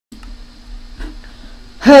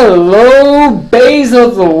Hello, bays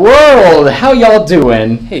of the world! How y'all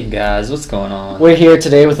doing? Hey guys, what's going on? We're here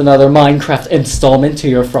today with another Minecraft installment to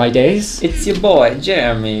your Fridays. It's your boy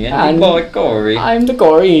Jeremy and And your boy Corey. I'm the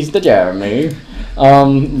Corey, he's the Jeremy.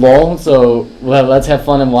 Lol, so let's have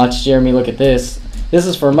fun and watch Jeremy look at this. This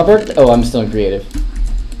is for my birthday. Oh, I'm still in creative.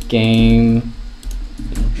 Game.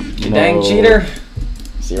 You dang mode cheater.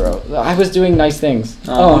 0. I was doing nice things.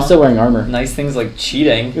 Oh, I'm still wearing armor. Nice things like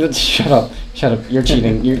cheating. Shut up. Shut up. You're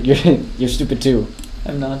cheating. You're stupid too.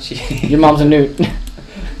 I'm not cheating. Your mom's a newt.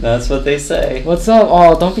 That's what they say. What's up?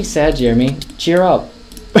 Oh, don't be sad, Jeremy. Cheer up.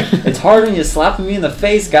 It's hard when you're slapping me in the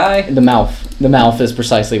face, guy. The mouth. The mouth is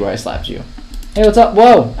precisely where I slapped you. Hey, what's up?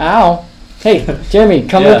 Whoa. Ow. Hey, Jeremy,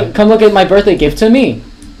 come look at my birthday gift to me.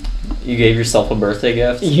 You gave yourself a birthday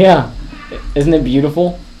gift? Yeah. Isn't it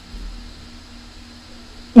beautiful?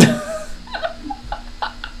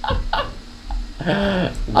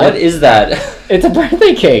 What is that? It's a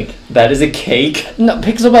birthday cake. That is a cake? No,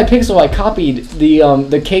 pixel by pixel, I copied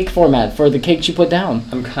the cake format for the cake you put down.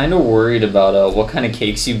 I'm kind of worried about what kind of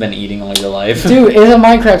cakes you've been eating all your life. Dude, it's a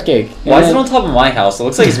Minecraft cake. Why is it on top of my house? It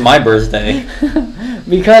looks like it's my birthday.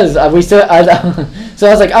 Because so I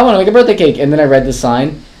was like, I want to make a birthday cake, and then I read the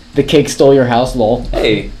sign, the cake stole your house, lol.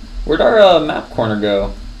 Hey, where'd our map corner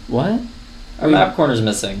go? What? Our map corner's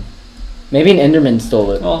missing. Maybe an Enderman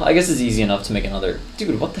stole it. Well, I guess it's easy enough to make another.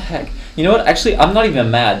 Dude, what the heck? You know what? Actually, I'm not even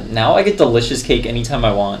mad. Now I get delicious cake anytime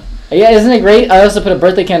I want. Yeah, isn't it great? I also put a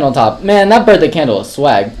birthday candle on top. Man, that birthday candle is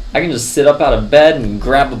swag. I can just sit up out of bed and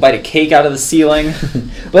grab a bite of cake out of the ceiling.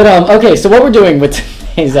 But, okay, so what we're doing with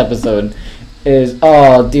today's episode is...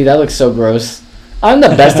 Oh, dude, that looks so gross. I'm the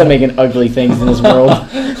best at making ugly things in this world.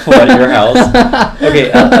 What, at your house?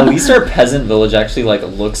 Okay, at least our peasant village actually, like,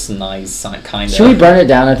 looks nice, kind of. Should we burn it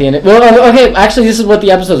down at the end? Well, okay, actually, this is what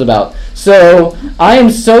the episode's about. So, I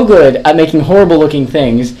am so good at making horrible-looking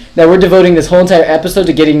things that we're devoting this whole entire episode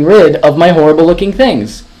to getting rid of my horrible-looking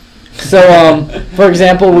things. So, for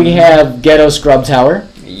example, we have Ghetto Scrub Tower.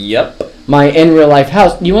 Yep. My in-real-life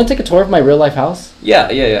house. You want to take a tour of my real-life house? Yeah.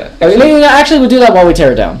 Actually, we'll do that while we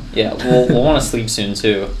tear it down. Yeah, we'll want to sleep soon,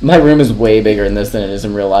 too. My room is way bigger in this than it is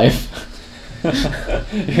in real life.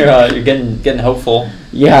 You're getting hopeful.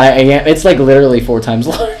 Yeah, I am. It's like literally 4 times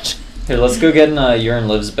large. Here, let's go get in Urine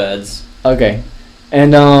Lives beds. Okay.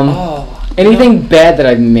 And, anything bad that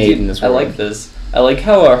I've made in this world? I like this. I like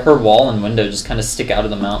how her wall and window just kind of stick out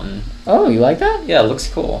of the mountain. Oh, you like that? Yeah, it looks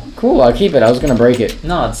cool. Cool, I'll keep it. I was gonna break it.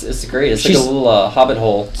 No, it's great. It's like a little hobbit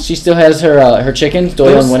hole. She still has her chickens,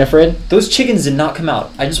 Doyle and Winifred. Those chickens did not come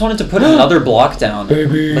out. I just wanted to put another block down.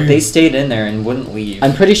 Baby. But they stayed in there and wouldn't leave.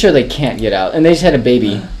 I'm pretty sure they can't get out. And they just had a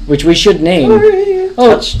baby, which we should name.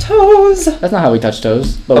 Touch toes. That's not how we touch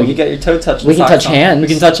toes. But we can get your toe touched. We can touch hands. We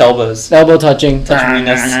can touch elbows. Elbow touching. Touch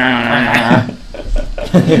weenus.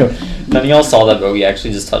 None of y'all saw that, but we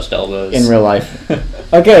actually just touched elbows. In real life.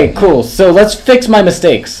 Okay, cool. So let's fix my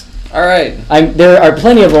mistakes. Alright. There are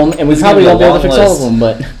plenty of them, and we probably won't be able to fix all of them,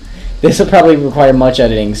 but this will probably require much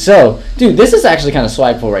editing. So, dude, this is actually kind of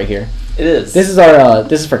swagful right here. It is. This is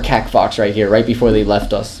for Cacfox right here, right before they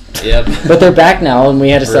left us. Yep. But they're back now, and we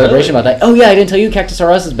had a celebration about that. Oh yeah, I didn't tell you Cactus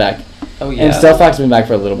R Us is back. Oh yeah. And Stealth Fox has been back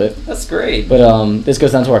for a little bit. That's great. But this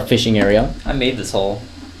goes down to our fishing area. I made this hole.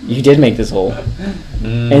 You did make this hole.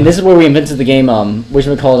 And this is where we invented the game,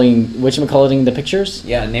 whatchamacalling the pictures?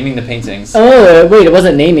 Yeah, naming the paintings. Oh, wait, it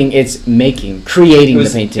wasn't naming, it's creating the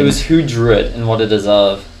painting. It was who drew it and what it is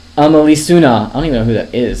of. Amelie-Suna. I don't even know who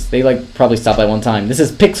that is. They, probably stopped by one time. This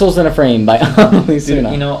is Pixels in a Frame by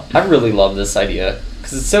Amelie-Suna. You know, I really love this idea.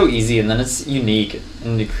 Because it's so easy, and then it's unique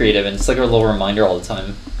and creative, and it's like a little reminder all the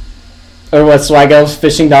time. Or what, Swaggo's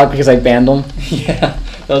fishing dog because I banned him? Yeah,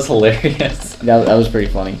 that was hilarious. That was pretty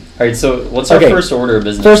funny. Alright, so what's our first order of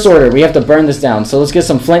business? First order, we have to burn this down. So let's get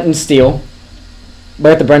some flint and steel. We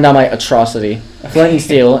have to burn down my atrocity. Flint and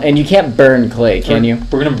steel, and you can't burn clay, can you?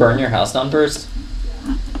 We're gonna burn your house down first?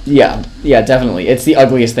 Yeah, definitely. It's the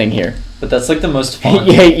ugliest thing here. But that's like the most fun.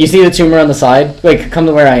 Hey, you see the tumor on the side? Wait, come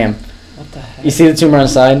to where I am. What the heck? You see the tumor on the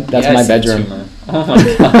side? That's my bedroom. The tumor. Oh my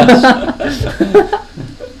gosh.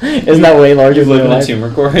 Isn't that way larger than you live in a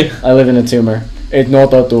tumor, Corey? I live in a tumor. It's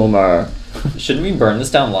not a tumor. Shouldn't we burn this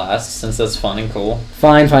down last, since that's fun and cool?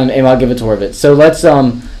 Fine, and I'll give a tour of it. So let's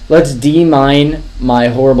demine my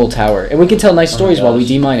horrible tower, and we can tell nice stories while we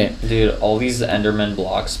demine it. Dude, all these Enderman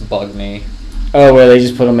blocks bug me. Oh, where they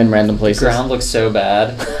just put them in random places. The ground looks so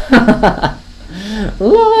bad.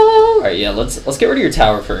 All right, yeah, let's get rid of your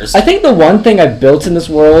tower first. I think the one thing I built in this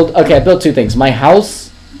world. Okay, I built 2 things: my house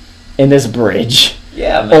and this bridge.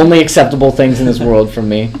 Yeah, man. Only acceptable things in this world from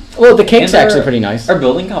me. Well, the cake's And actually pretty nice. Our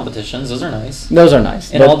building competitions, those are nice. Those are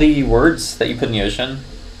nice. And but all the words that you put in the ocean.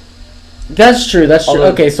 that's true. That's true.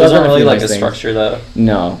 Although Okay, so those I've aren't done really like nice a things. structure though.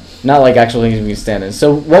 No, not like actual things we can stand in.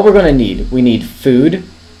 So what we're gonna need? We need food.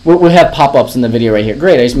 We have pop-ups in the video right here.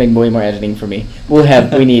 Great, I just made way more editing for me. We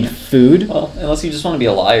need food, Well, unless you just want to be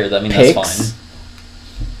a liar, I mean pics, that's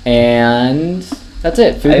fine. and that's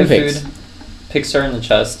it. Food I and have pics. food. Pics are in the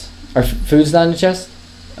chest. Are food's not in the chest?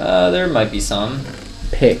 There might be some.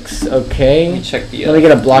 Pics. Let me Okay. check the. Let me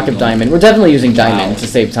get a block food of one. diamond. We're definitely using diamond Wow. to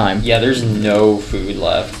save time. Yeah, there's no food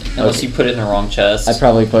left unless Okay. you put it in the wrong chest. I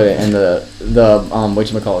probably put it in the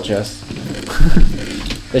whatchamacallit chest.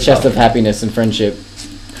 The chest of happiness and friendship.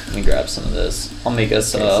 Let me grab some of this. I'll make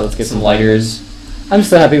us Okay, so let's get some some lighters. I'm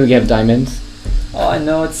so happy we have diamonds. Oh, I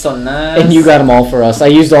know it's so nice. And you got them all for us. I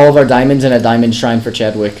used all of our diamonds in a diamond shrine for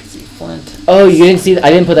Chadwick. See, Flint. Oh, you didn't see? I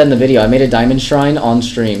didn't put that in the video. I made a diamond shrine on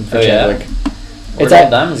stream for Oh, yeah? Chadwick. Where'd all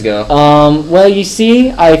the diamonds go? Well, you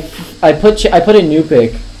see, I put a new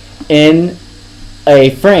pick in a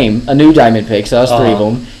frame, a new diamond pick. So that was 3 of Uh-huh.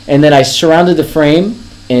 them, and then I surrounded the frame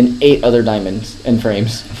in 8 other diamonds and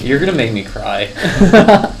frames. You're gonna make me cry.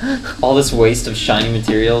 All this waste of shiny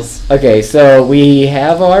materials. Okay, so we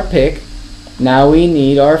have our pick. Now we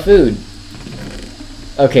need our food.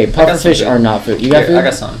 Okay, got some pufferfish food. are not food. You got Here, food? I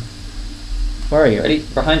got some. Where are you? Ready?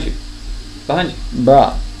 Behind you. Behind you.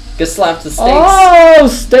 Bruh. Get slapped with steaks. Oh,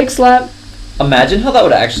 steak slap. Imagine how that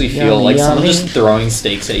would actually feel, Yummy, like someone yummy. just throwing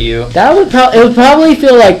steaks at you. That would it would probably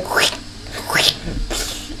feel like.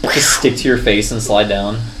 Just stick to your face and slide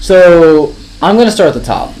down. So I'm gonna start at the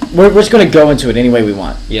top. We're just gonna go into it any way we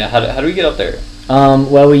want. Yeah, how do we get up there?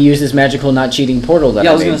 Well, we use this magical not cheating portal that Yeah,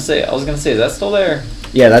 I I was made. gonna say, is that still there?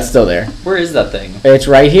 Yeah, that's still there. Where is that thing? It's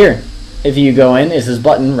right here. If you go in, it's this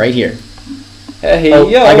button right here. Hey, Oh,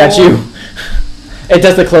 yo! I got you. It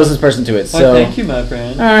does the closest person to it. Why, So. thank you, my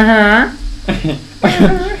friend.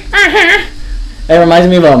 It reminds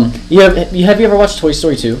me of have you ever watched Toy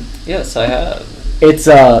Story 2? Yes, I have. It's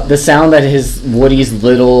the sound that Woody's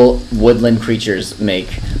little woodland creatures make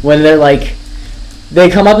when they're like, they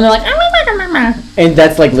come up and they're like, and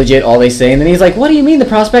that's like legit all they say. And then he's like, "What do you mean the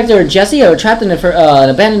prospector and Jesse are trapped in an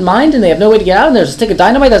abandoned mine and they have no way to get out and there's a stick of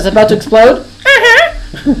dynamite that's about to explode?"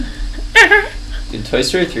 Dude, Toy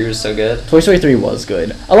Story 3 was so good. Toy Story 3 was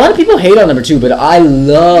good. A lot of people hate on number 2, but I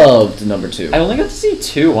loved number 2. I only got to see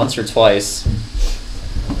 2 once or twice.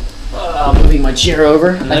 Moving my chair over.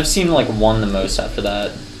 And I've seen like 1 the most after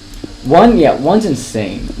that. One's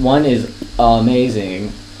insane. 1 is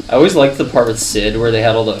amazing. I always liked the part with Sid where they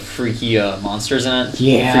had all the freaky monsters in it.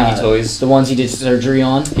 Yeah. Freaky toys. The ones he did surgery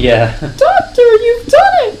on. Yeah. Doctor, you've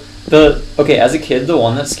done it! Okay, as a kid, the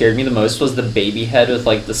one that scared me the most was the baby head with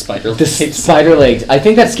like the spider The legs. spider legs. I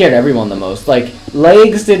think that scared everyone the most. Like,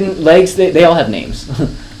 legs, they all have names.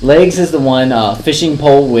 Legs is the one fishing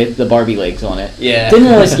pole with the Barbie legs on it. Yeah. Didn't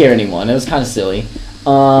really scare anyone. It was kind of silly.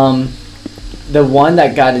 The one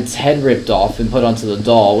that got its head ripped off and put onto the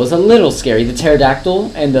doll was a little scary. The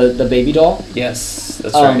pterodactyl and the baby doll. Yes,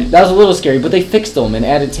 that's right. That was a little scary, but they fixed them and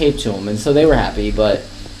added tape to them, and so they were happy, but...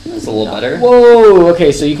 It's a little better. Whoa,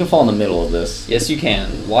 okay, so you can fall in the middle of this. Yes, you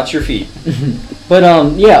can. Watch your feet. But,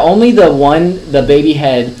 yeah, only the baby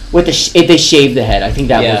head, with they shaved the head. I think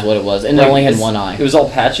that Yeah. was what it was, and Like, it only had it's- one eye. It was all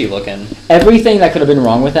patchy looking. Everything that could have been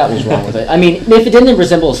wrong with that was wrong with it. I mean, if it didn't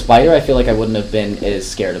resemble a spider, I feel like I wouldn't have been as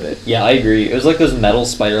scared of it. Yeah, I agree. It was like those metal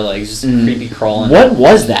spider legs, just creepy crawling. What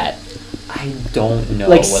was that? I don't know.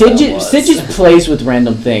 Like, what Sid that was. just plays with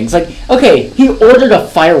random things. Like, okay, he ordered a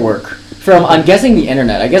firework from, I'm guessing, the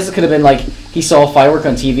internet. I guess it could have been like, he saw a firework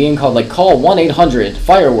on TV and called, like, call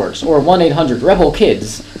 1-800-fireworks or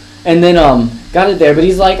 1-800-rebel-kids. And then, got it there, but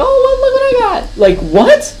he's like, oh, well, look what I got. Like,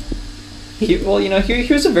 what? He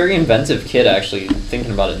was a very inventive kid, actually,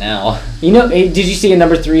 thinking about it now. You know, did you see in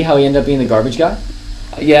number 3 how he ended up being the garbage guy?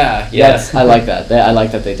 Yeah. I like that. I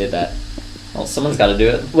like that they did that. Well, someone's got to do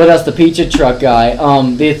it. What else? The pizza truck guy.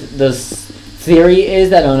 The theory is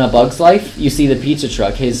that on A Bug's Life, you see the pizza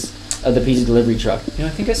truck, the pizza delivery truck. I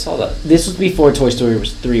think I saw that. This was before Toy Story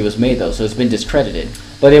 3 was made, though, so it's been discredited.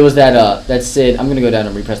 But it was that Sid. I'm gonna go down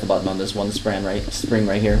and repress the button on this one spring right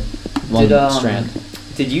here. One strand.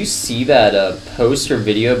 Did you see that post or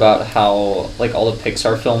video about how like all the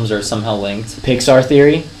Pixar films are somehow linked? Pixar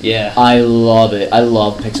theory. Yeah. I love it. I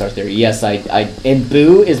love Pixar theory. Yes, and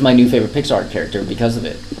Boo is my new favorite Pixar character because of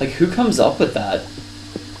it. Like, who comes up with that?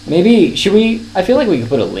 Maybe should we? I feel like we could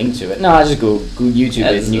put a link to it. No, I just go YouTube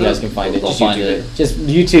it and you guys can find it. They'll Just find YouTube it. it. Just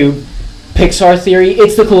YouTube Pixar theory.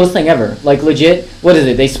 It's the coolest thing ever. Like, legit. What is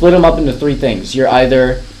it? They split them up into 3 things. You're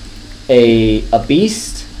either a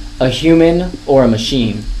beast, a human or a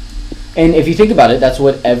machine. And if you think about it, that's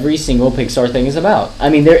what every single Pixar thing is about. I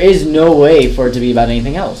mean, there is no way for it to be about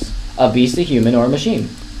anything else. A beast, a human, or a machine.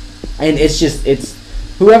 And it's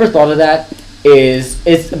whoever thought of that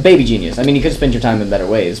it's a baby genius. I mean, you could spend your time in better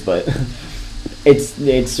ways, but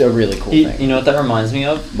it's a really cool thing. You know what that reminds me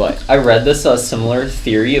of? What? I read this similar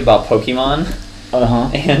theory about Pokemon.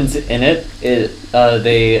 And in it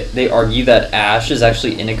they argue that Ash is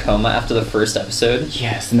actually in a coma after the first episode.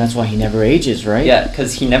 Yes, and that's why he never ages, right? Yeah,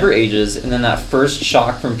 because he never ages, and then that first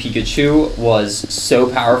shock from Pikachu was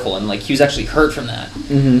so powerful, and like he was actually hurt from that.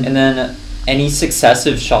 Mm-hmm. And then any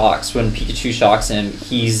successive shocks, when Pikachu shocks him,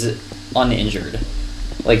 he's uninjured.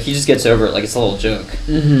 Like he just gets over it, like it's a little joke.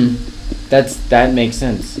 Mm-hmm. That makes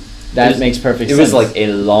sense. That makes perfect sense. It was like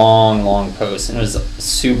a long post, and it was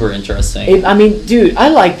super interesting. I mean, dude, I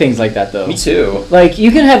like things like that, though. Me too. Like, you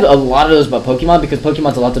can have a lot of those about Pokemon, because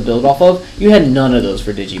Pokemon's a lot to build off of. You had none of those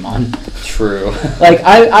for Digimon. True. Like,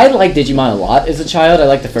 I liked Digimon a lot as a child. I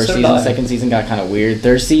liked the first So season. did I. Second season got kind of weird.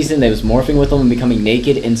 Third season, they was morphing with them and becoming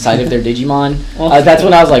naked inside of their Digimon. Well, That's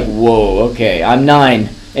when I was like, whoa, okay, I'm 9,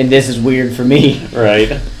 and this is weird for me.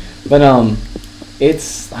 Right. But,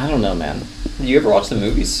 it's, I don't know, man. Did you ever watch the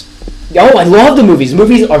movies? Oh, I love the movies.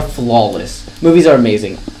 Movies are flawless. Movies are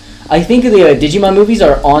amazing. I think the Digimon movies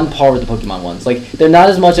are on par with the Pokemon ones. Like, they're not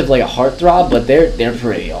as much of like a heartthrob, but they're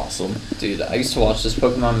pretty awesome. Dude, I used to watch those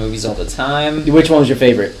Pokemon movies all the time. Which one was your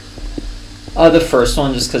favorite? The first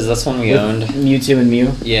one, just because that's one we owned. Mewtwo and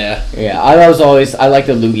Mew? Yeah. Yeah, I like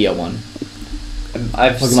the Lugia one.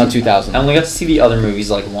 I've Pokemon 2000. I only got to see the other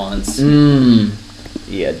movies like once.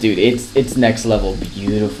 Yeah, dude, it's next level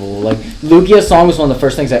beautiful. Like, Lugia's song was one of the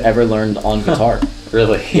first things I ever learned on guitar.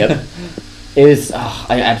 Really? Yep.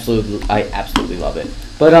 I absolutely love it.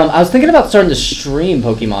 But I was thinking about starting to stream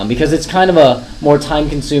Pokemon, because it's kind of a more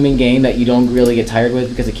time-consuming game that you don't really get tired with,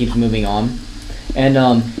 because it keeps moving on. And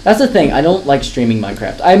that's the thing, I don't like streaming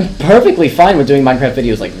Minecraft. I'm perfectly fine with doing Minecraft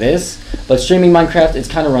videos like this, but streaming Minecraft, it's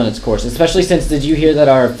kind of run its course. Especially since, did you hear that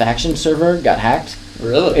our faction server got hacked?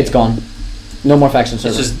 Really? It's gone. No more faction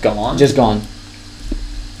server. It's just gone? Just gone.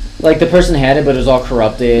 Like, the person had it, but it was all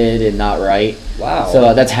corrupted and not right. Wow.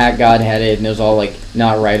 So that's Hack God had it, and it was all, like,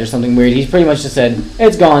 not right or something weird. He's pretty much just said,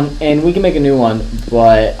 it's gone, and we can make a new one,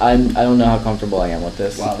 but I don't know how comfortable I am with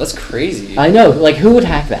this. Wow, that's crazy. I know. Like, who would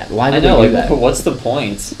hack that? Why would they do that? What's the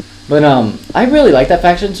point? But, I really like that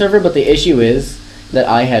faction server, but the issue is, that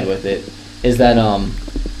I had with it, is that,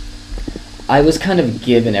 I was kind of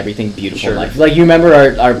given everything beautiful in life. Like, you remember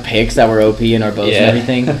our picks that were OP and our bows and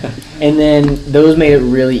everything? And then those made it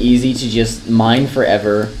really easy to just mine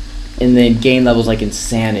forever and then gain levels like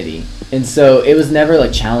insanity. And so it was never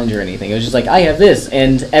like challenge or anything. It was just like, I have this,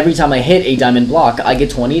 and every time I hit a diamond block, I get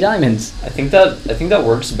 20 diamonds. I think that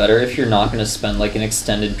works better if you're not going to spend like an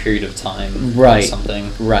extended period of time Right. on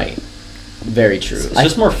something. Right. Very true. It's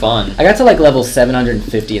just more fun. I got to like level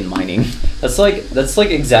 750 in mining. That's like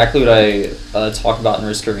exactly what I talk about in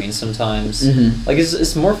Risk of Rain sometimes. Mm-hmm. Like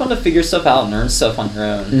it's more fun to figure stuff out and earn stuff on your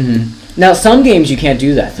own. Mm-hmm. Now, some games you can't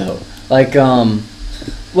do that though. Like,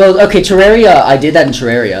 well, okay, Terraria, I did that in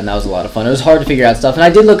Terraria, and that was a lot of fun. It was hard to figure out stuff, and I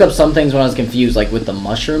did look up some things when I was confused, like with the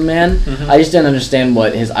Mushroom Man. Mm-hmm. I just didn't understand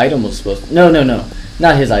what his item was supposed to... No,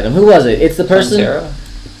 not his item. Who was it? It's the person... Plantera?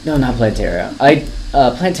 No, not Plantera.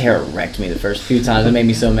 Plantera wrecked me the first few times. It made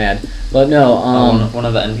me so mad. But no, one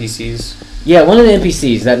of the NPCs? Yeah, one of the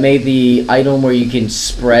NPCs that made the item where you can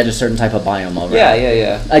spread a certain type of biome around.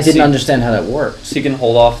 Yeah. I didn't understand how that worked. So you can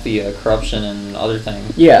hold off the corruption and other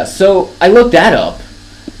things. Yeah, so I looked that up.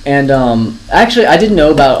 And actually, I didn't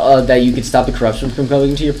know about that you could stop the corruption from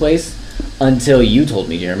coming to your place until you told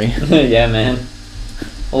me, Jeremy. Yeah, man.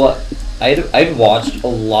 Well, I'd watched a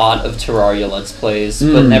lot of Terraria Let's Plays,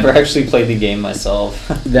 but never actually played the game myself.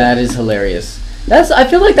 That is hilarious. I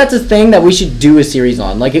feel like that's a thing that we should do a series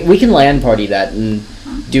on. Like, we can LAN party that and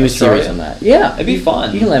do a series on that. Yeah. It'd be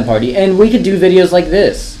fun. You can LAN party. And we could do videos like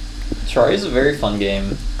this. Terraria is a very fun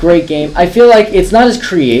game. Great game. I feel like it's not as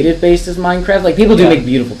creative based as Minecraft. Like, people do make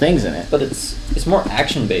beautiful things in it. But it's more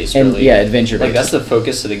action based, and, really. Yeah, adventure based. Like, that's the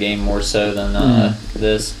focus of the game more so than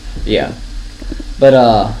this. Yeah. But,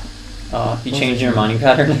 you changed your mining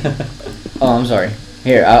pattern? Oh, I'm sorry.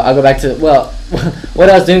 Here, I'll go back to... Well, what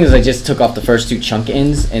I was doing is I just took off the first 2 chunk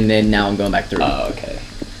ends, and then now I'm going back through. Oh, okay.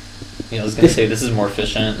 I was going to say, this is more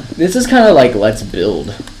efficient. This is kind of like, let's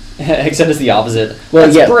build. Except it's the opposite. Well,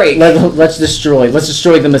 let's break. Let's destroy. Let's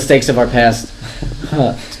destroy the mistakes of our past.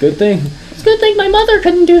 It's a good thing. It's a good thing my mother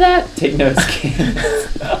couldn't do that. Take notes,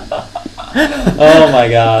 kids. Oh my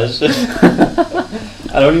gosh.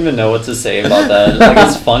 I don't even know what to say about that. Like,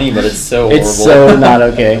 it's funny, but it's so horrible. It's so not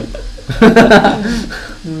okay.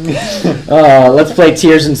 Let's play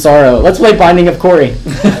Tears and Sorrow. Let's play Binding of Corey.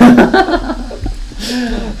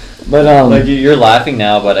 But like you're laughing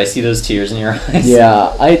now, but I see those tears in your eyes.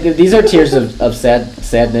 Yeah, these are tears of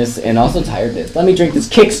sadness and also tiredness. Let me drink this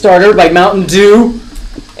Kickstarter by Mountain Dew.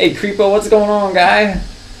 Hey, Creepo, what's going on, guy?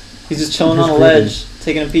 He's just chilling on a ledge,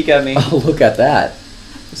 taking a peek at me. Oh, look at that.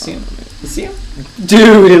 You see him? You see him?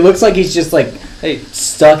 Dude, it looks like he's just like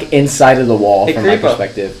stuck inside of the wall from my Creepo.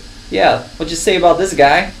 perspective. Yeah, what'd you say about this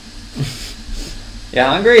guy? You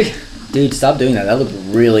hungry? Dude, stop doing that. That looked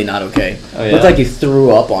really not okay. Oh, yeah? Looked like you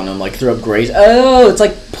threw up on him, like threw up grace. Oh, it's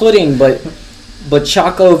like pudding, but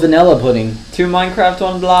choco vanilla pudding. 2 Minecraft,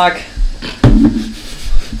 1 block.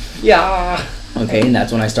 Yeah. Okay, and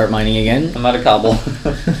that's when I start mining again. I'm out of cobble.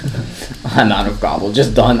 I'm out of cobble.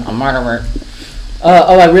 Just done. I'm out of it.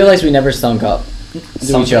 Oh, I realized we never sunk up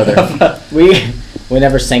to each other. we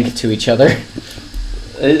never sank to each other.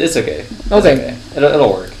 It's okay. It's okay.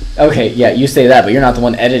 It'll work. Okay, yeah, you say that, but you're not the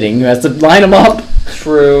one editing who has to line them up.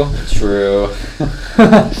 True.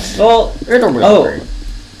 Well, it'll work.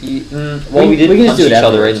 We did punch each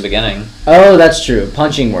other right in the beginning. Oh, that's true.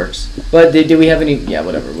 Punching works. But did we have any... Yeah,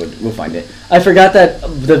 whatever. We'll find it. I forgot that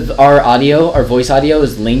our voice audio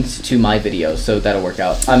is linked to my video, so that'll work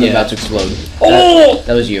out. I'm about to explode. Oh!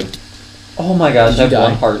 That was you. Oh my gosh, I have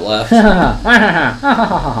 1 heart left. Don't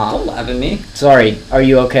laugh at me. Sorry, are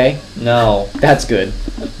you okay? No. That's good.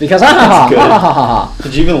 Because That's good.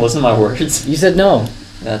 Did you even listen to my words? You said no.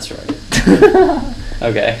 That's right.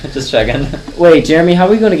 Okay, just checking. Wait, Jeremy, how are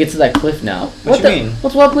we going to get to that cliff now? What do you mean?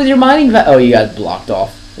 What's up with your mining Oh, you got blocked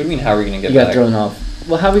off. What do you mean, how are we going to get back? You got thrown off.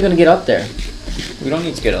 Well, how are we going to get up there? We don't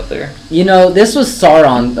need to get up there. You know, this was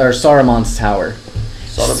Saruman's Tower.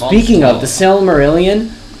 Speaking of, the Silmarillion,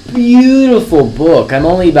 beautiful book. I'm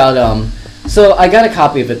only about, so I got a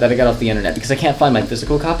copy of it that I got off the internet because I can't find my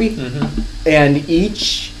physical copy. Mm-hmm. And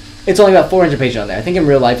it's only about 400 pages on there. I think in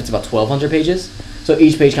real life it's about 1,200 pages. So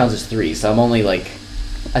each page counts as 3. So I'm only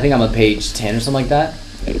I think I'm on page 10 or something like that.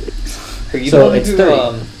 Are you so the one it's who,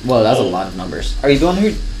 30. Well, that's a lot of numbers. Are you the one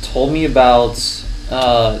who told me about,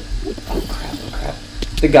 oh crap.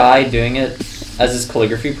 The guy doing it as his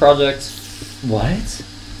calligraphy project? What?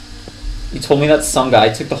 You told me that some guy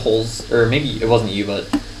took the holes, or maybe it wasn't you, but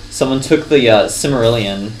someone took the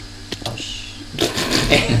Silmarillion. Oh,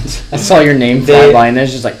 and I saw your name fly by and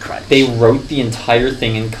there's just like crunch. They wrote the entire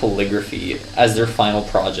thing in calligraphy as their final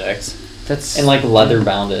project. That's... And leather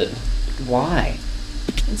bound it. Why?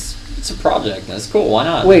 It's a project and it's cool, why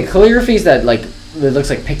not? Wait, calligraphy is that it looks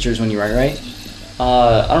like pictures when you write, right?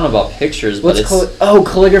 I don't know about pictures, but it's...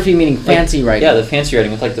 calligraphy meaning fancy writing. Yeah, the fancy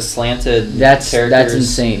writing with the slanted characters. That's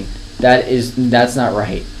insane. That's not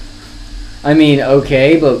right. I mean,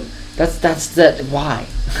 okay, but why?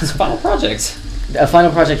 It's a final project. A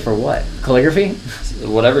final project for what? Calligraphy?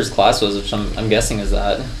 Whatever his class was, which I'm guessing is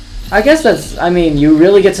that. I guess you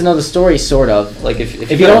really get to know the story, sort of.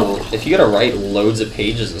 If you gotta write loads of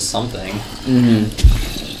pages of something.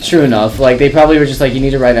 Mm-hmm. True enough. They probably were just you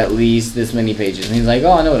need to write at least this many pages. And he's like,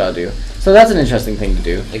 oh, I know what I'll do. So that's an interesting thing to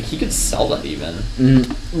do. He could sell that even.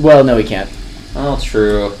 Mm-hmm. Well, no, he can't. Oh,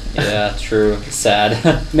 true. Yeah, true.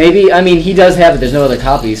 Sad. Maybe, he does have it. There's no other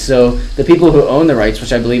copies. So the people who own the rights,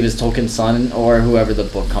 which I believe is Tolkien's son or whoever the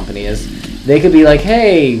book company is, they could be like,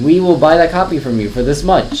 hey, we will buy that copy from you for this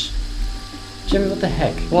much. Jimmy, what the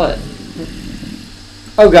heck? What?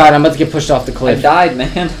 Oh god, I'm about to get pushed off the cliff. I died,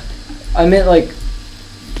 man. I meant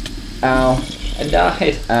ow. I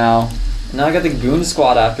died. Ow. Now I got the goon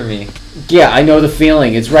squad after me. Yeah, I know the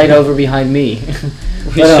feeling. It's right over behind me.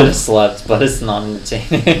 We should have slept, but it's not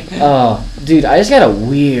entertaining. Oh, dude, I just got a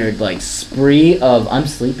weird, spree of... I'm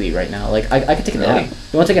sleepy right now. I could take a nap.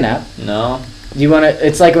 You want to take a nap? No. Do you want to...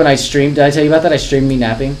 It's like when I streamed... Did I tell you about that? I streamed me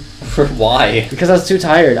napping. Why? Because I was too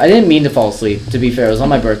tired. I didn't mean to fall asleep, to be fair. It was on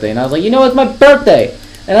my birthday. And I was like, it's my birthday!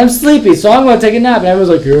 And I'm sleepy, so I'm going to take a nap. And everyone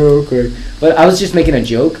was like, yeah, okay. But I was just making a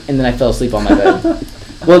joke, and then I fell asleep on my bed.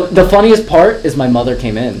 Well, the funniest part is my mother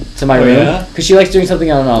came in to my room. Because she likes doing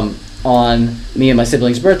something on me and my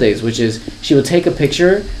siblings' birthdays, which is she would take a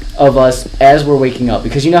picture of us as we're waking up,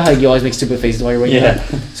 because you know how you always make stupid faces while you're waking up?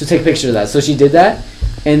 So take a picture of that. So she did that,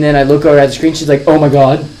 and then I look over at the screen, she's like, oh my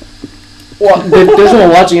god. Well, there's no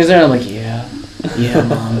one watching, is there? And I'm like, yeah,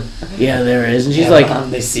 Mom. Yeah, there is. And she's like... Mom,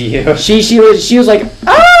 they see you. She was like,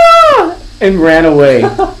 ah! And ran away.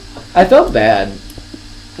 I felt bad.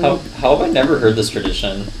 How have I never heard this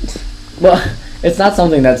tradition? Well... It's not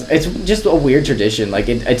something it's just a weird tradition.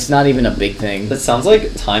 It's not even a big thing. That sounds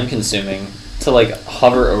time consuming to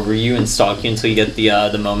hover over you and stalk you until you get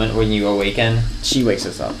the moment when you awaken. She wakes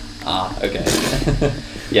us up. Ah, okay.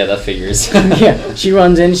 Yeah, that figures. Yeah, she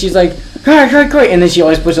runs in, she's like, Quick, and then she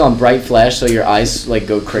always puts it on bright flash so your eyes like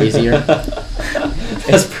go crazier.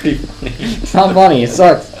 That's pretty funny. It's not funny. It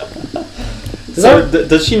sucks. So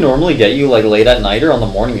does she normally get you like late at night or on the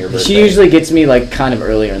morning of your birthday? She usually gets me like kind of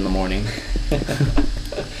earlier in the morning.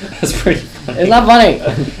 That's pretty funny. It's not funny.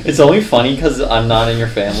 It's only funny because I'm not in your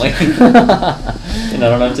family, and I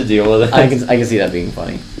don't have to deal with it. I can see that being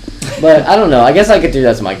funny. But I don't know. I guess I could do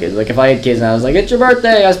that to my kids. Like if I had kids and I was like, "It's your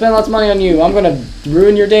birthday. I spent lots of money on you. I'm gonna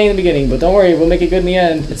ruin your day in the beginning, but don't worry, we'll make it good in the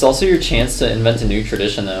end." It's also your chance to invent a new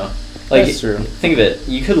tradition, though. Like, that's true. Think of it.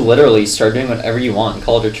 You could literally start doing whatever you want and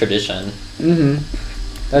call it a tradition. Mm-hmm.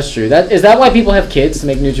 That's true. Is that why people have kids, to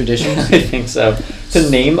make new traditions? I think so. To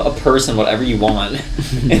name a person whatever you want,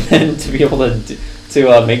 and then to be able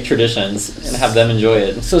to make traditions and have them enjoy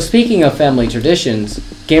it. So speaking of family traditions,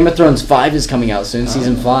 Game of Thrones 5 is coming out soon,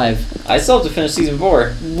 season 5. I still have to finish season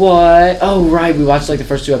 4. What? Oh, right. We watched like the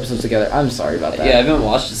first 2 episodes together. I'm sorry about that. Yeah, I haven't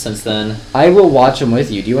watched it since then. I will watch them with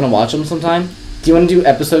you. Do you want to watch them sometime? Do you want to do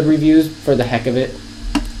episode reviews for the heck of it?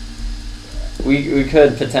 We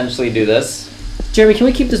could potentially do this. Jeremy, can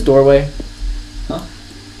we keep this doorway? Huh?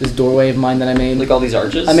 This doorway of mine that I made? Like all these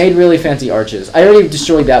arches? I made really fancy arches. I already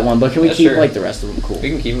destroyed that one, but can we keep sure. like the rest of them? Cool. We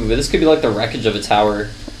can keep them, but this could be like the wreckage of a tower.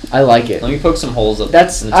 I like it. Let me poke some holes up.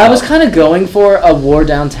 I was kind of going for a wore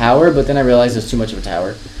down tower, but then I realized it's too much of a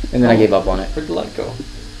tower, and then I gave up on it. Where'd the light go?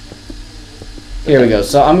 Here we go.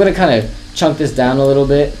 So I'm gonna kind of chunk this down a little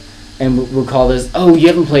bit, and we'll call this. Oh, you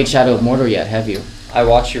haven't played Shadow of Mordor yet, have you? I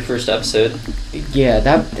watched your first episode.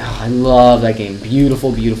 Yeah, I love that game.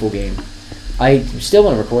 Beautiful, beautiful game. I still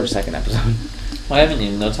want to record a second episode. Why haven't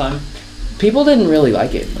you? No time? People didn't really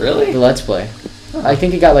like it. Really? The Let's Play. Huh. I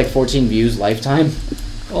think it got like 14 views lifetime.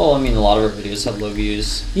 Well, I mean, a lot of our videos have low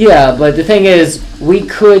views. Yeah, but the thing is, we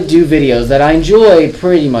could do videos that I enjoy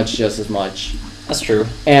pretty much just as much. That's true.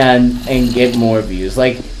 And get more views.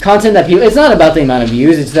 Like, content that people... It's not about the amount of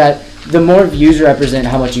views, it's that the more views represent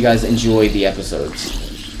how much you guys enjoy the episodes.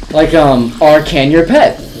 Like, our Can Your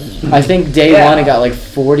Pet. I think day one it got like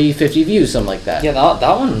 40, 50 views, something like that. Yeah,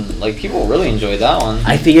 that one, like, people really enjoyed that one.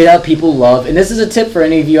 I figured out people love... And this is a tip for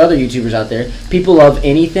any of you other YouTubers out there. People love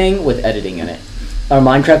anything with editing in it. Our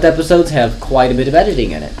Minecraft episodes have quite a bit of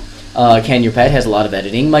editing in it. Can Your Pet has a lot of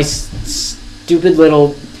editing. My stupid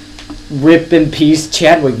little rip in peace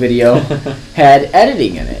Chadwick video had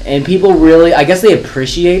editing in it. And people really, I guess they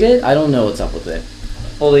appreciate it. I don't know what's up with it.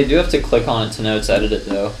 Well, they do have to click on it to know it's edited,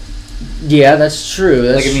 though. Yeah, that's true.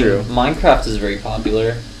 That's true. Minecraft is very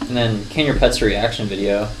popular. And then Can Your Pet's a reaction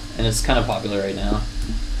video. And it's kind of popular right now.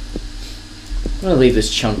 I'm going to leave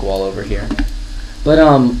this chunk wall over here. But,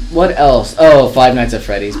 what else? Oh, Five Nights at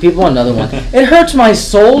Freddy's. People want another one. It hurts my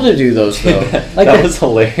soul to do those, though. Like that was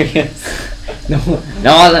hilarious. No,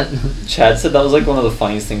 Chad said that was like one of the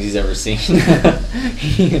funniest things he's ever seen.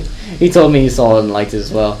 he told me he saw it and liked it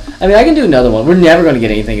as well. I mean, I can do another one. We're never going to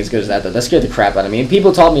get anything as good as that, though. That scared the crap out of me. And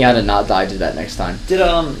people taught me how to not die to that next time.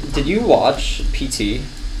 Did you watch PT?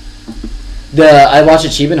 I watched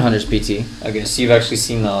Achievement Hunters PT. Okay, so you've actually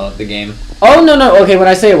seen the game. Oh, no. Okay, when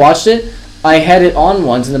I say I watched it, I had it on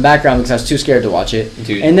once in the background because I was too scared to watch it.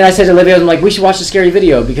 Dude. And then I said to Olivia, I'm like, we should watch the scary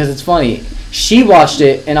video because it's funny. She watched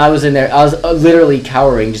it, and I was in there. I was literally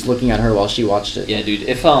cowering just looking at her while she watched it. Yeah, dude.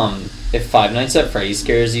 If Five Nights at Freddy's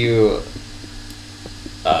scares you,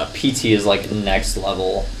 PT is like next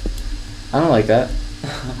level. I don't like that.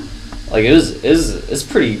 Like it's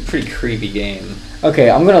pretty creepy game.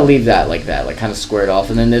 Okay, I'm gonna leave that like kind of squared off,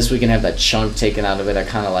 and then this we can have that chunk taken out of it. I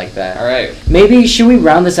kind of like that. All right. Maybe should we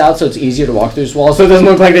round this out so it's easier to walk through this wall, so it doesn't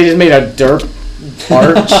look like they just made a dirt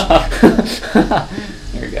arch?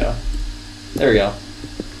 There we go.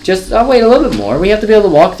 Just wait a little bit more. We have to be able to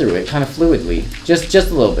walk through it kind of fluidly. Just a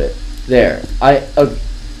little bit. There. All right.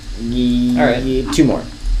 2 more.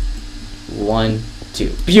 1,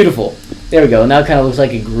 2. Beautiful. There we go. Now it kind of looks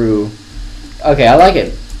like it grew. Okay, I like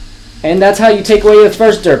it. And that's how you take away the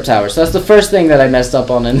first derp tower. So that's the first thing that I messed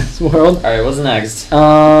up on in this world. All right, what's next?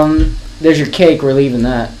 There's your cake. We're leaving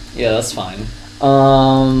that. Yeah, that's fine.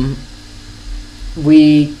 I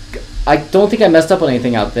don't think I messed up on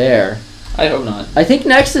anything out there. I hope not. I think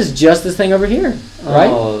next is just this thing over here, right?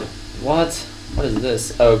 Oh, what? What is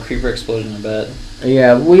this? Oh, creeper explosion, I bet.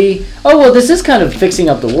 Yeah, oh, well, this is kind of fixing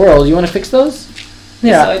up the world. You want to fix those?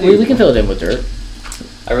 Yeah, Yes, we can fill it in with dirt.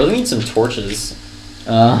 I really need some torches.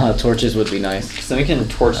 Torches would be nice. So then we can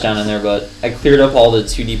torch down in there, but I cleared up all the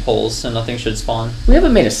 2D poles, so nothing should spawn. We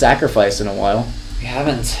haven't made a sacrifice in a while. We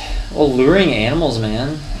haven't. Well, luring animals,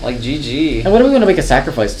 man. Like, GG. And what are we going to make a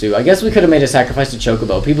sacrifice to? I guess we could have made a sacrifice to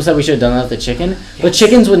Chocobo. People said we should have done that with the chicken, but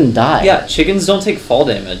chickens wouldn't die. Yeah, chickens don't take fall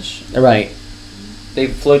damage. Right. they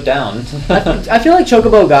float down. I feel like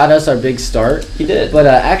Chocobo got us our big start. He did. But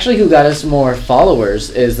actually, who got us more followers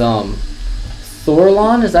is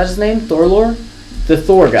Thorlon. Is that his name? Thorlor, the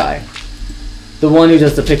Thor guy, the one who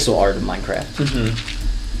does the pixel art of Minecraft.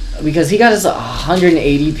 Mm-hmm. Because he got us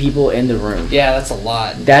 180 people in the room. Yeah, that's a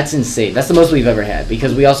lot. That's insane. That's the most we've ever had.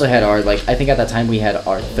 Because we also had our I think at that time we had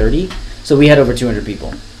our 30, so we had over 200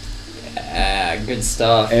 people. Good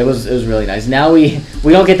stuff. It was really nice. Now we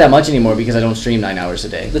don't get that much anymore because I don't stream 9 hours a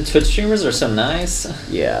day. The Twitch streamers are so nice.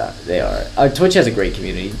 Yeah, they are. Our Twitch has a great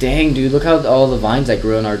community. Dang, dude, look how all the vines that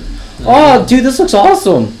grew in our. Oh, dude, this looks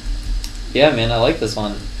awesome. Yeah, man, I like this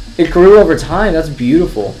one. It grew over time. That's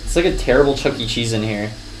beautiful. It's like a terrible Chuck E. Cheese in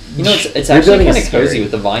here. You know, it's actually kind of cozy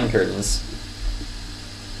with the vine curtains.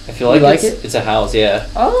 I feel like it's a house, yeah.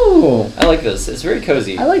 Oh. I like this. It's very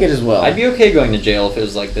cozy. I like it as well. I'd be okay going to jail if it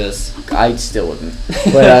was like this. I still wouldn't.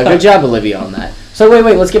 But good job, Olivia, on that. So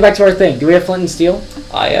wait, let's get back to our thing. Do we have flint and steel?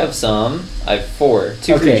 I have some. I have 4.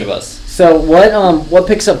 2 for each of us. So what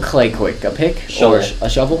picks up clay quick? A pick? Shovel. Or a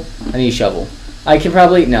shovel? I need a shovel. I can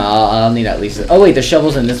probably... No, I'll need at least... Oh, wait, the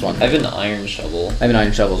shovel's in this one. I have an iron shovel. I have an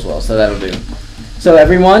iron shovel as well, so that'll do. So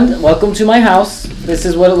everyone, welcome to my house. This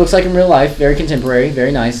is what it looks like in real life. Very contemporary,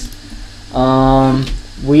 very nice.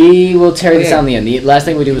 We will tear this down the end. The last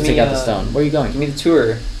thing we do is take out the stone. Where are you going? Give me the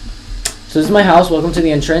tour. So this is my house. Welcome to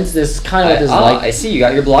the entrance. This is kind of what this is like. I see. You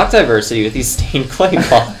got your block diversity with these stained clay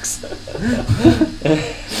blocks.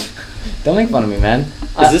 Don't make fun of me, man.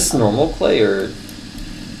 Is this normal clay or...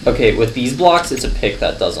 Okay, with these blocks, it's a pick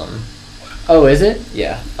that does them. Oh, is it?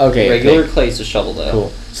 Yeah. Okay. Regular clay is a shovel, though.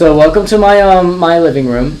 Cool. So welcome to my my living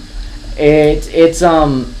room. This is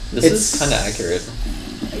kind of accurate.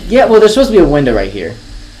 Yeah, well, there's supposed to be a window right here.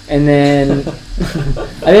 And then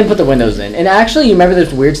I didn't put the windows in. And actually, you remember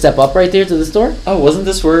this weird step up right there to this door? Oh, wasn't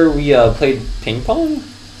this where we played ping pong?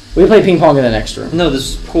 We played ping pong in the next room. No,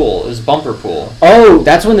 this pool. It was bumper pool. Oh,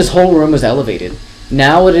 that's when this whole room was elevated.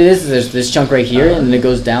 Now what it is there's this chunk right here, and then it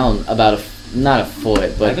goes down about not a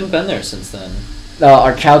foot, but... I haven't been there since then.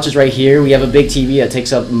 Our couch is right here. We have a big TV that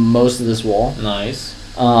takes up most of this wall. Nice.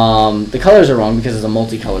 The colors are wrong because it's a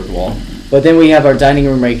multicolored wall. But then we have our dining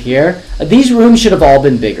room right here. These rooms should have all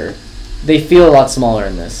been bigger. They feel a lot smaller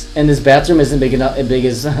in this. And this bathroom isn't big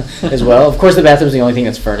as as well. Of course, the bathroom's the only thing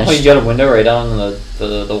that's furnished. Oh, you got a window right down on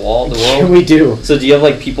the wall? The wall? We do. So do you have,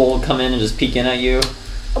 like, people come in and just peek in at you?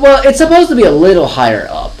 Well, it's supposed to be a little higher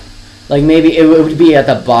up. Like, maybe it would be at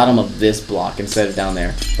the bottom of this block instead of down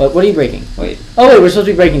there. But what are you breaking? Wait. Oh, wait, we're supposed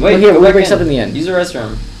to be breaking. Wait, here, we'll break stuff in the end. Use the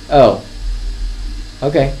restroom. Oh.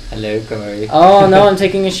 Okay. Hello, Corey. Oh, no, I'm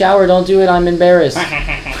taking a shower. Don't do it. I'm embarrassed.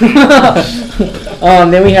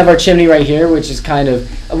 Then we have our chimney right here, which is kind of...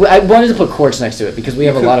 I wanted to put quartz next to it because we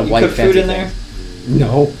have a lot of white fancy food in there?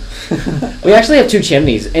 No. We actually have 2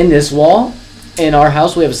 chimneys. In this wall, in our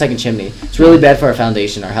house, we have a second chimney. It's really bad for our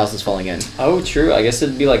foundation. Our house is falling in. Oh, true. I guess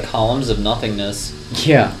it'd be like columns of nothingness.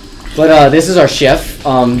 Yeah. But this is our chef,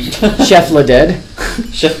 Chef Leded.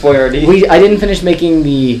 Chef Boyardee. I didn't finish making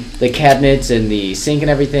the cabinets and the sink and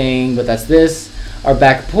everything, but that's this. Our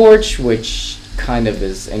back porch, which kind of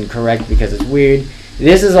is incorrect because it's weird.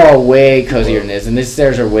 This is all way cozier than this, and these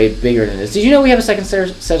stairs are way bigger than this. Did you know we have a second set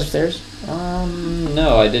of stairs?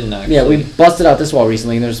 No, I didn't actually. Yeah, we busted out this wall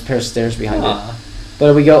recently, and there's a pair of stairs behind it. But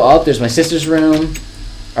if we go up, there's my sister's room,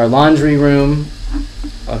 our laundry room,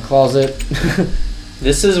 a closet.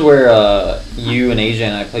 This is where you and AJ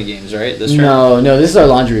and I play games, right? This room? No, this is our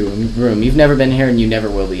laundry room. You've never been here, and you never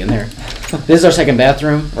will be in there. This is our second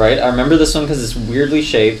bathroom. Right, I remember this one because it's weirdly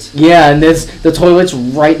shaped. Yeah, and the toilet's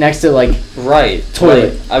right next to, like... Right.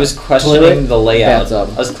 Toilet. Right. I was questioning the layout.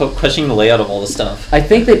 Bathtub. I was questioning the layout of all the stuff. I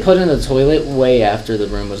think they put in the toilet way after the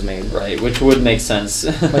room was made. Right, which would make sense.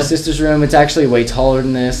 My sister's room, it's actually way taller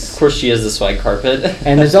than this. Of course she has the swag carpet.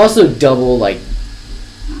 And there's also double, like,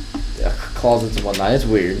 closets and whatnot. It's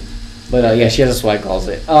weird. But, yeah, she has a swag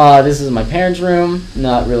closet. This is my parents' room.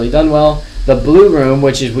 Not really done well. The blue room,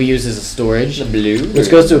 which we use as a storage. The blue which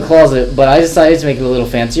goes to a closet, but I decided to make it a little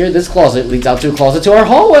fancier. This closet leads out to a closet to our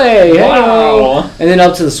hallway. Wow. And then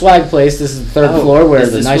up to the swag place. This is the third floor where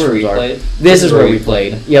the nice rooms are. This is where we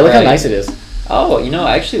played. Yeah, look how nice it is. Oh, you know,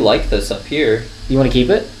 I actually like this up here. You want to keep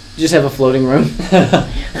it? Just have a floating room.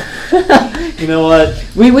 You know what?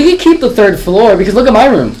 We can keep the third floor because look at my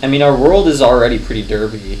room. I mean, our world is already pretty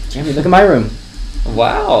derby. Jamie, look at my room.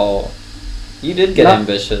 Wow. You did get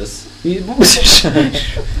ambitious.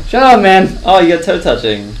 Shut up, man. Oh, you got toe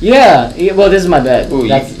touching. Yeah. Well, this is my bed. Ooh, we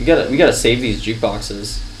gotta save these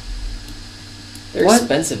jukeboxes. They're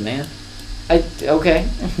expensive, man. Okay.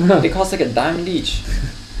 They cost like $10 each.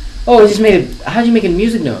 Oh, I just made it. How'd you make a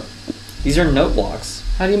music note? These are note blocks.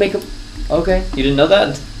 How do you make them? Okay. You didn't know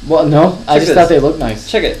that? Well, no. I just this. thought they looked nice.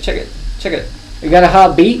 Check it. Check it. Check it. You got a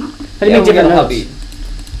hot beat? How do you make different notes?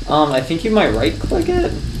 I think you might right click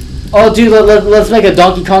it. Oh, dude, let's make a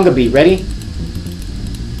Donkey Konga beat. Ready?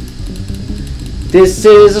 This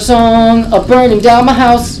is a song of burning down my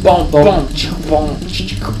house. Boom, boom, boom,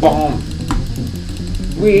 boom.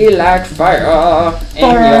 We like fire in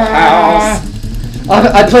your house.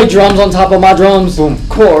 I play drums on top of my drums. Boom,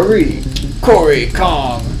 Corey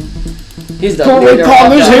Kong. He's the Corey leader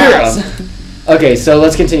Kong of is the here. house. Okay, so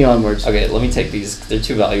let's continue onwards. Okay, let me take these. They're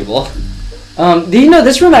too valuable. Do you know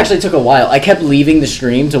this room actually took a while? I kept leaving the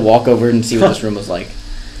stream to walk over and see what this room was like,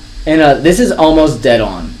 and this is almost dead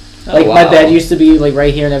on. Oh, Like wow. my bed used to be like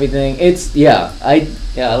right here and everything. It's I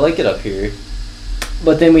like it up here.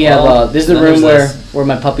 But then we Well, have this is the then room there's where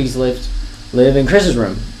my puppies live in Chris's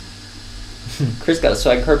room. Chris got a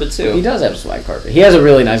swag carpet too. He does have a swag carpet. He has a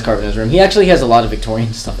really nice carpet in his room. He actually has a lot of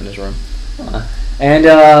Victorian stuff in his room. Huh. And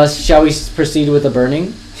shall we proceed with the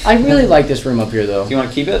burning? I really like this room up here though. Do you want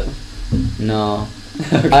to keep it? No.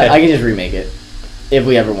 Okay. I can just remake it if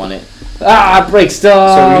we ever want it. Ah, break stuff.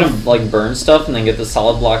 So we're gonna like burn stuff and then get the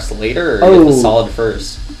solid blocks later, or get the solid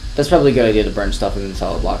first? That's probably a good idea to burn stuff and then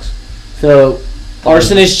solid blocks. So,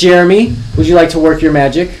 Arsonist Jeremy, would you like to work your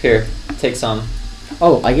magic? Here, take some.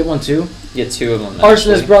 Oh, I get one too. You get 2 of them.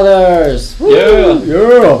 Arsonist Brothers. Woo! Yeah.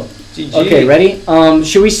 Yeah. GG. Okay, ready?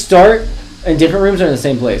 Should we start in different rooms or in the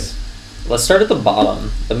same place? Let's start at the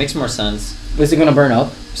bottom. That makes more sense. Is it gonna burn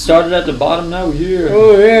up? Started at the bottom now. Yeah.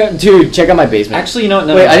 Oh yeah, dude, check out my basement. Actually, you know what?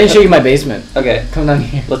 No, wait, no, I didn't show you my basement. Okay. Come down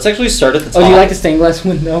here. Let's actually start at the top. Oh, do you like the stained glass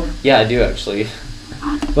window? Yeah, I do actually.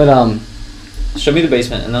 But Show me the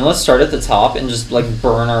basement, and then let's start at the top and just like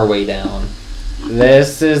burn our way down.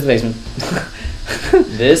 this is the basement.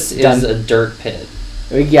 This is Done. a dirt pit.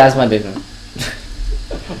 Yeah, it's my basement.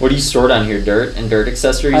 What do you store down here? Dirt and dirt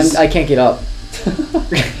accessories? I can't get up.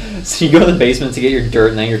 So you go to the basement to get your dirt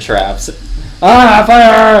and then your traps. Ah,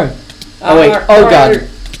 fire! Oh wait, oh god.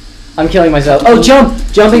 I'm killing myself. Oh, jump!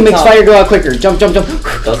 Jumping makes fire go out quicker. Jump, jump, jump.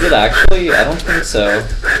 Does it actually? I don't think so.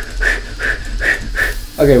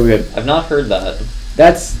 Okay, we're good. I've not heard that.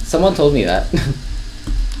 That's, someone told me that.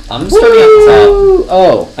 I'm starting at the top. Woo!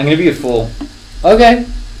 Oh, I'm gonna be a fool. okay.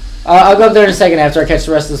 I'll go up there in a second after I catch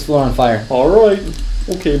the rest of this floor on fire. Alright.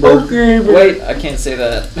 Okay, bro. Okay, bro. Wait, I can't say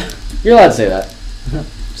that. You're allowed to say that.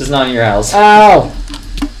 Just not in your house. Ow!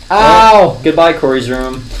 Ow! Goodbye, Corey's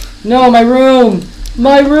room. No, my room!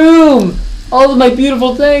 My room! All of my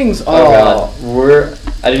beautiful things! Oh god.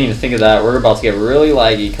 I didn't even think of that. We're about to get really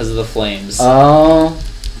laggy because of the flames. Oh.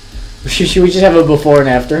 Should we just have a before and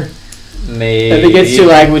after? Maybe. If it gets too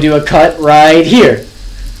laggy, we'll do a cut right here.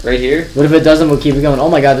 Right here? What if it doesn't? We'll keep it going. Oh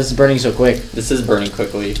my god, this is burning so quick. This is burning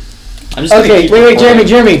quickly. I'm just Okay, wait,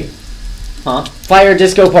 Jeremy. Huh? Fire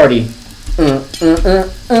disco party.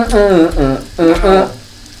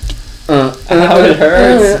 Ow, it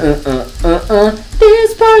hurts.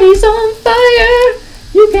 This party's on fire.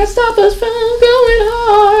 You can't stop us from going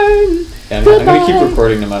hard. Yeah, I'm gonna keep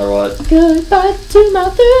recording no matter what. Goodbye to my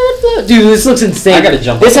third floor. Dude, this looks insane. I gotta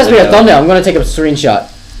jump This out has the to be a window. thumbnail. I'm gonna take a screenshot.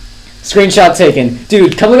 Screenshot taken.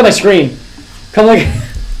 Dude, come look at my screen. Come look.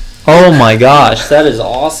 Oh my gosh, that is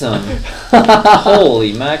awesome.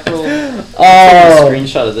 Holy mackerel. Oh. Take a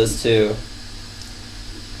screenshot of this too.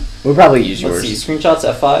 We'll probably use yours. Let's see, screenshots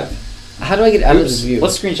F5. How do I get out of Oops. this view?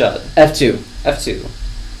 What screenshot? F2. F2.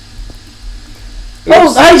 Oh,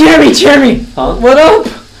 Oops. hi Jeremy! Huh? What up?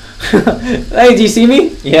 Hey, do you see me?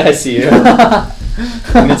 Yeah, I see you. I'm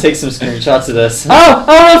gonna take some screenshots of this. Oh,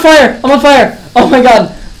 I'm on fire! I'm on fire! Oh my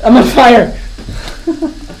god, I'm on fire!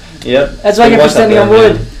 Yep. That's why I Good get for luck out standing there, on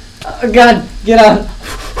wood. man. Oh god, get out!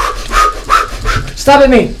 Stop at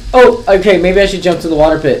me! Oh, okay, maybe I should jump to the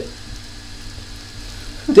water pit.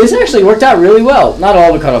 This actually worked out really well. Not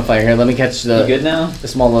all of it caught on fire here. Let me catch You good now? the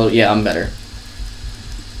small little. Yeah, I'm better.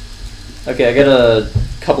 Okay, I got a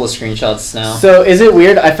couple of screenshots now. So is it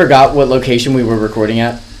weird? I forgot what location we were recording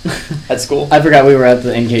at. At school? I forgot we were at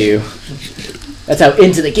the NKU. That's how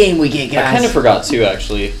into the game we get, guys. I kind of forgot too,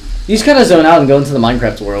 actually. You just kind of zone out and go into the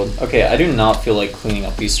Minecraft world. Okay, I do not feel like cleaning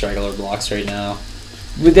up these straggler blocks right now.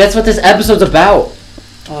 But that's what this episode's about.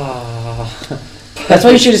 That's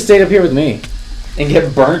why you should have stayed up here with me. And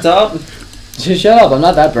get burnt up? Just shut up. I'm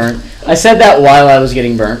not that burnt. I said that while I was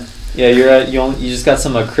getting burnt. Yeah, you just got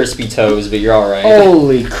some crispy toes, but you're alright.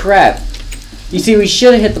 Holy crap. You see, we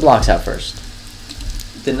should have hit the blocks out first.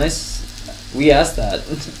 Didn't I? We asked that.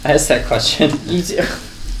 I asked that question.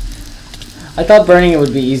 I thought burning it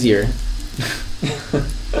would be easier.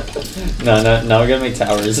 No, we gotta make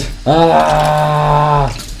towers.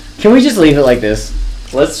 Ah! Can we just leave it like this?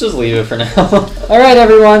 Let's just leave it for now. All right,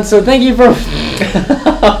 everyone. So thank you for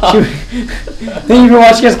thank you for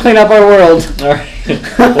watching us clean up our world. All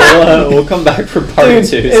right, we'll come back for part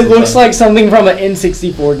 2. It looks like something from an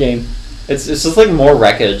N64 game. It's just like more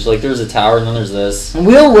wreckage. Like there's a tower and then there's this.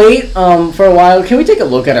 We'll wait for a while. Can we take a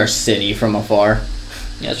look at our city from afar?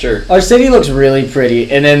 Yeah, sure. Our city looks really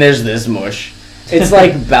pretty, and then there's this mush. It's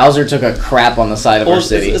like Bowser took a crap on the side of our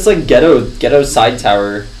city. It's like ghetto side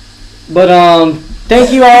tower. But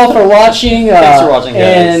thank you all for watching. Thanks for watching, guys.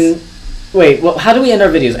 And wait, well, how do we end our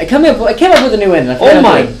videos? I came up with a new end. Oh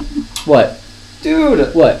my! What?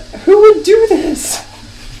 Dude! What? Who would do this?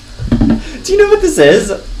 Do you know what this is?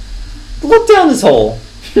 Look down this hole.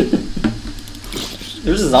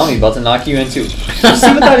 There's a zombie about to knock you into. You see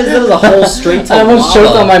what that is? That is a hole straight to I almost lava.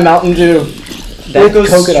 choked on my Mountain Dew. That goes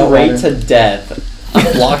coconut straight water. to death.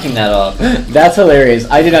 I'm blocking that up. That's hilarious.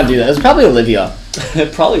 I did not do that. It was probably Olivia.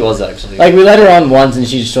 It probably was actually. Like we let her on once and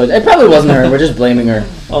she destroyed it. It probably wasn't her. We're just blaming her.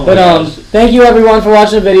 Oh my But gosh. thank you everyone for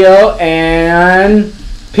watching the video and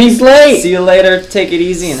peace late. See you later. Take it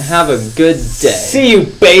easy and have a good day. See you,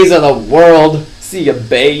 bays of the world. See ya,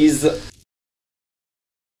 bays.